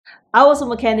I was a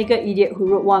mechanical idiot who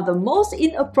rode one of the most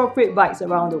inappropriate bikes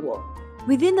around the world.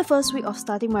 Within the first week of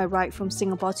starting my ride from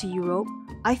Singapore to Europe,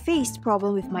 I faced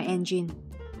problems with my engine.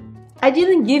 I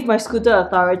didn't give my scooter a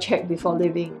thorough check before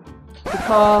leaving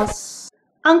because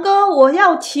Uncle, 我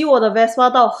要骑我的 Vespa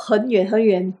到很远很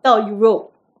远到 Europe，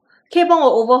 可以帮我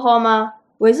overhaul 吗？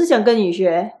我也是想跟你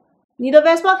学。你的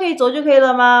Vespa 可以走就可以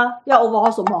了吗？要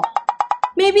overhaul 什么？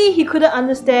 Maybe he couldn't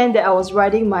understand that I was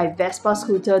riding my Vespa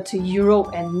scooter to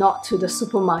Europe and not to the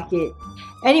supermarket.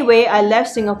 Anyway, I left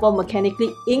Singapore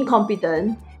mechanically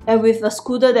incompetent and with a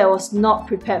scooter that was not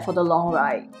prepared for the long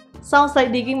ride. Sounds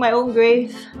like digging my own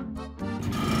grave.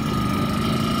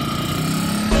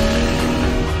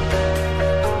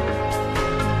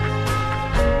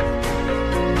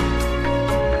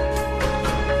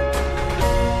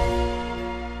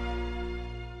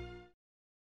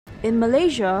 In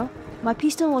Malaysia, my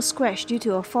piston was scratched due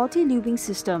to a faulty lubing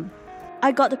system.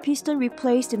 I got the piston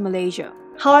replaced in Malaysia.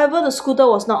 However, the scooter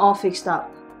was not all fixed up.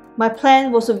 My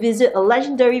plan was to visit a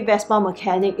legendary Vespa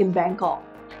mechanic in Bangkok.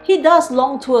 He does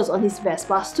long tours on his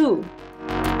Vespas too.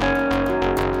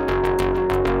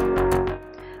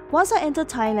 Once I entered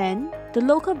Thailand, the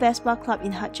local Vespa club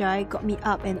in Hat Yai got me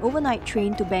up an overnight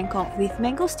train to Bangkok with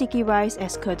mango sticky rice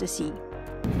as courtesy.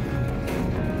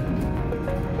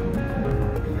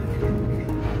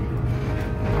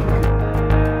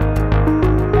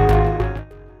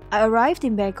 I arrived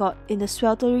in Bangkok in the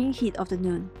sweltering heat of the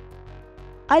noon.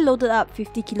 I loaded up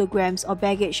 50 kilograms of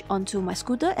baggage onto my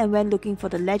scooter and went looking for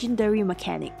the legendary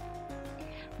mechanic.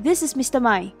 This is Mr.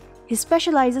 Mai. He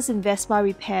specializes in Vespa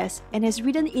repairs and has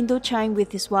ridden Indochine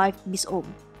with his wife, Miss Om.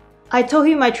 I told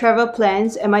him my travel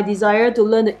plans and my desire to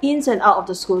learn the ins and outs of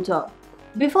the scooter.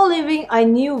 Before leaving, I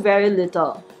knew very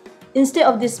little. Instead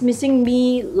of dismissing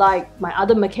me like my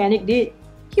other mechanic did,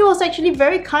 he was actually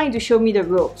very kind to show me the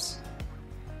ropes.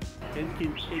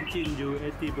 Engine you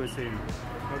 80%,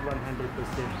 not 100%.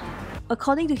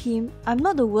 According to him, I'm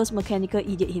not the worst mechanical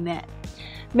idiot he met.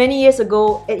 Many years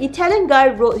ago, an Italian guy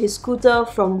rode his scooter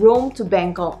from Rome to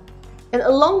Bangkok. And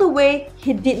along the way,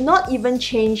 he did not even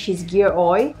change his gear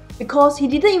oil because he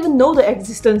didn't even know the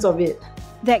existence of it.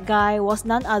 That guy was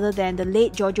none other than the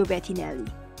late Giorgio Bettinelli.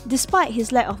 Despite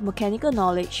his lack of mechanical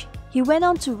knowledge, he went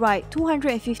on to ride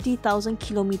 250,000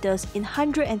 kilometers in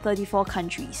 134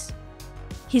 countries.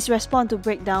 His response to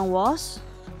breakdown was,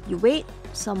 you wait,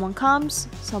 someone comes,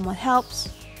 someone helps,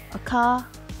 a car,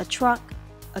 a truck,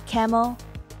 a camel,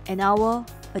 an hour,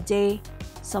 a day,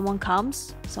 someone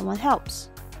comes, someone helps.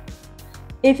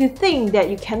 If you think that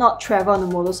you cannot travel on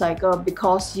a motorcycle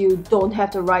because you don't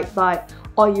have the right bike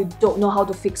or you don't know how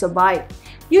to fix a bike,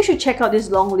 you should check out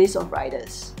this long list of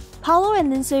riders. Paolo and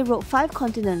Lindsay rode 5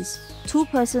 continents, 2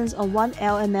 persons on one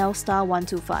LML Star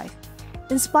 125.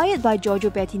 Inspired by Giorgio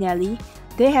Bettinelli,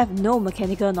 they have no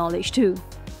mechanical knowledge too.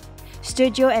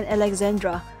 Sergio and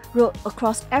Alexandra rode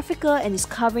across Africa and is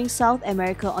covering South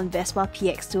America on Vespa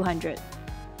PX200.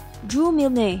 Drew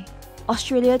Milne,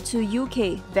 Australia to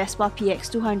UK Vespa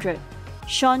PX200.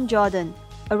 Sean Jordan,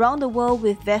 around the world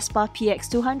with Vespa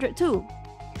PX200 too.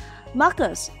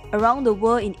 Marcus, around the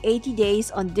world in 80 days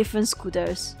on different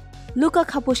scooters. Luca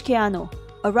Capuschciano,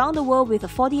 around the world with a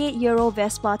 48-year-old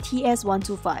Vespa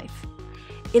TS125.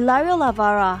 Ilario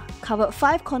Lavara covered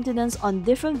 5 continents on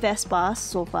different Vespas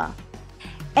so far.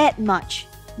 Ed March,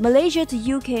 Malaysia to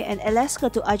UK and Alaska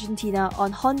to Argentina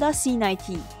on Honda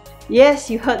C90. Yes,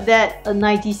 you heard that, a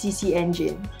 90cc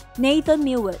engine. Nathan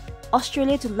Millward,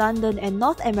 Australia to London and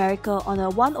North America on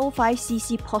a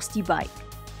 105cc Posty bike.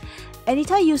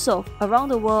 Anita Yusof, around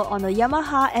the world on a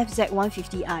Yamaha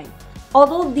FZ150i.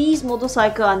 Although these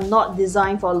motorcycles are not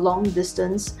designed for a long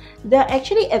distance, there are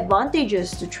actually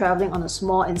advantages to traveling on a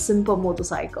small and simple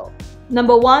motorcycle.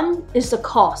 Number 1 is the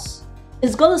cost.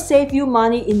 It's going to save you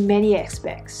money in many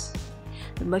aspects.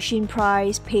 The machine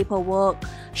price, paperwork,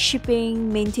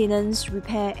 shipping, maintenance,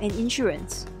 repair and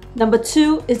insurance. Number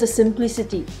 2 is the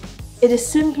simplicity. It is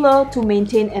simpler to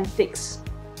maintain and fix.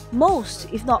 Most,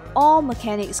 if not all,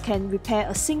 mechanics can repair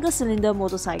a single-cylinder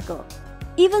motorcycle.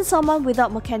 Even someone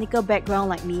without mechanical background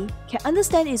like me can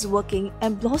understand its working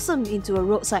and blossom into a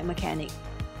roadside mechanic.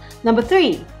 Number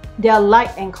 3, they are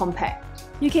light and compact.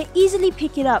 You can easily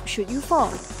pick it up should you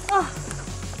fall.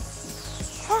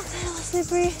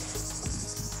 Slippery.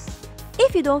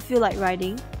 If you don't feel like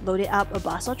riding, load it up a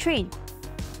bus or train.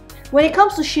 When it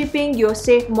comes to shipping, you'll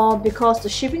save more because the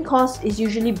shipping cost is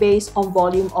usually based on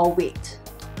volume or weight.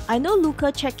 I know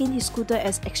Luca checked in his scooter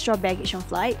as extra baggage on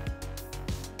flight.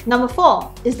 Number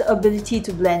 4 is the ability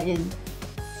to blend in.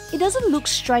 It doesn't look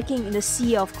striking in the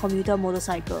sea of commuter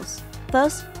motorcycles.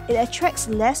 Thus, it attracts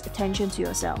less attention to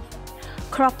yourself.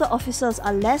 Corrupted officers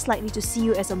are less likely to see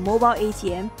you as a mobile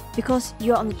ATM because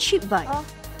you're on a cheap bike.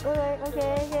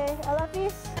 Okay. I love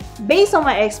this. Based on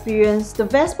my experience, the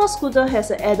Vespa scooter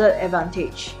has an added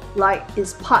advantage, like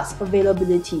its parts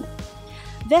availability.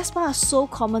 Vespa are so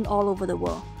common all over the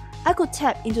world. I could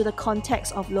tap into the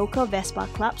contacts of local Vespa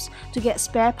clubs to get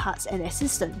spare parts and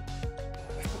assistance.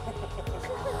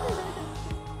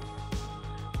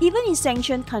 Even in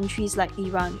sanctioned countries like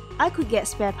Iran, I could get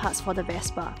spare parts for the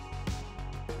Vespa.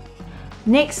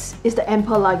 Next is the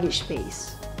ample luggage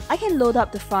space. I can load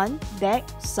up the front, back,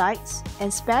 sides,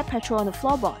 and spare petrol on the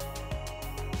floorboard.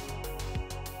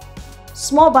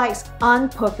 Small bikes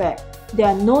aren't perfect. There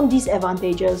are known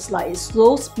disadvantages like its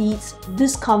slow speeds,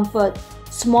 discomfort,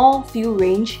 small fuel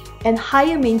range, and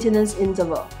higher maintenance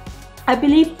interval. I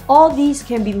believe all these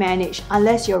can be managed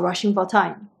unless you're rushing for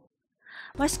time.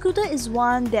 My scooter is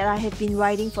one that I have been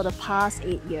riding for the past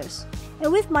 8 years,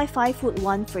 and with my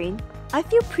 5'1" frame, I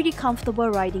feel pretty comfortable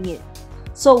riding it.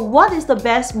 So what is the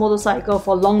best motorcycle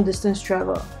for long distance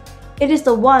travel? It is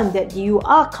the one that you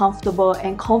are comfortable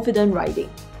and confident riding.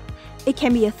 It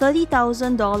can be a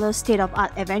 $30,000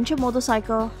 state-of-art adventure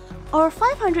motorcycle or a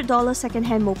 $500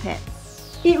 second-hand moped.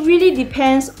 It really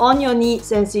depends on your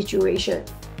needs and situation.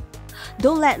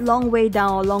 Don't let long way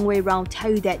down or long way round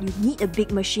tell you that you need a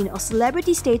big machine or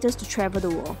celebrity status to travel the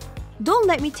world. Don't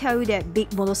let me tell you that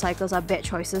big motorcycles are bad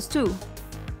choices too.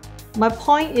 My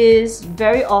point is,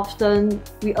 very often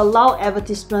we allow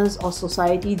advertisements or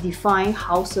society define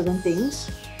how certain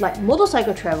things, like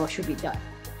motorcycle travel, should be done.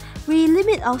 We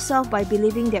limit ourselves by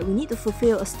believing that we need to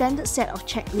fulfill a standard set of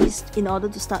checklists in order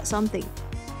to start something.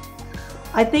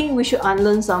 I think we should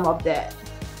unlearn some of that.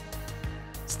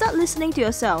 Start listening to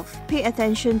yourself, pay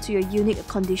attention to your unique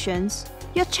conditions.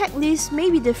 Your checklist may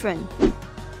be different.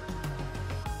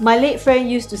 My late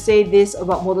friend used to say this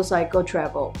about motorcycle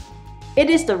travel. It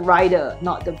is the rider,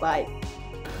 not the bike.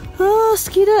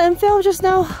 Skidded and fell just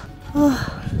now.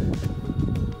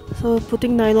 So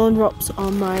putting nylon ropes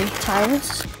on my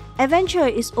tires. Adventure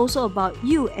is also about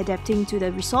you adapting to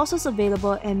the resources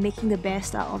available and making the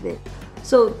best out of it.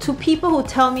 So to people who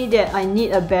tell me that I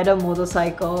need a better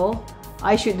motorcycle,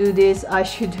 I should do this, I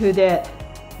should do that,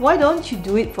 why don't you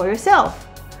do it for yourself?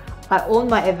 I own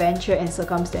my adventure and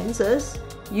circumstances.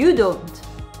 You don't.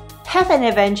 Have an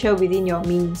adventure within your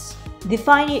means.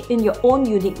 Define it in your own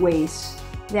unique ways.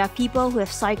 There are people who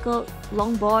have cycled,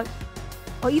 longboard,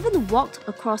 or even walked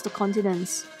across the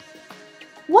continents.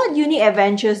 What unique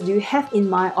adventures do you have in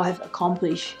mind or have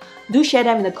accomplished? Do share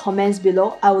them in the comments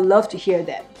below. I would love to hear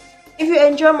them. If you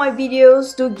enjoy my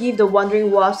videos, do give the Wandering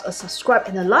Wasps a subscribe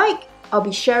and a like. I'll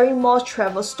be sharing more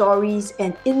travel stories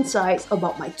and insights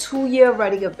about my 2-year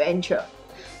riding adventure.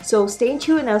 So stay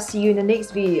tuned and I'll see you in the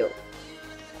next video.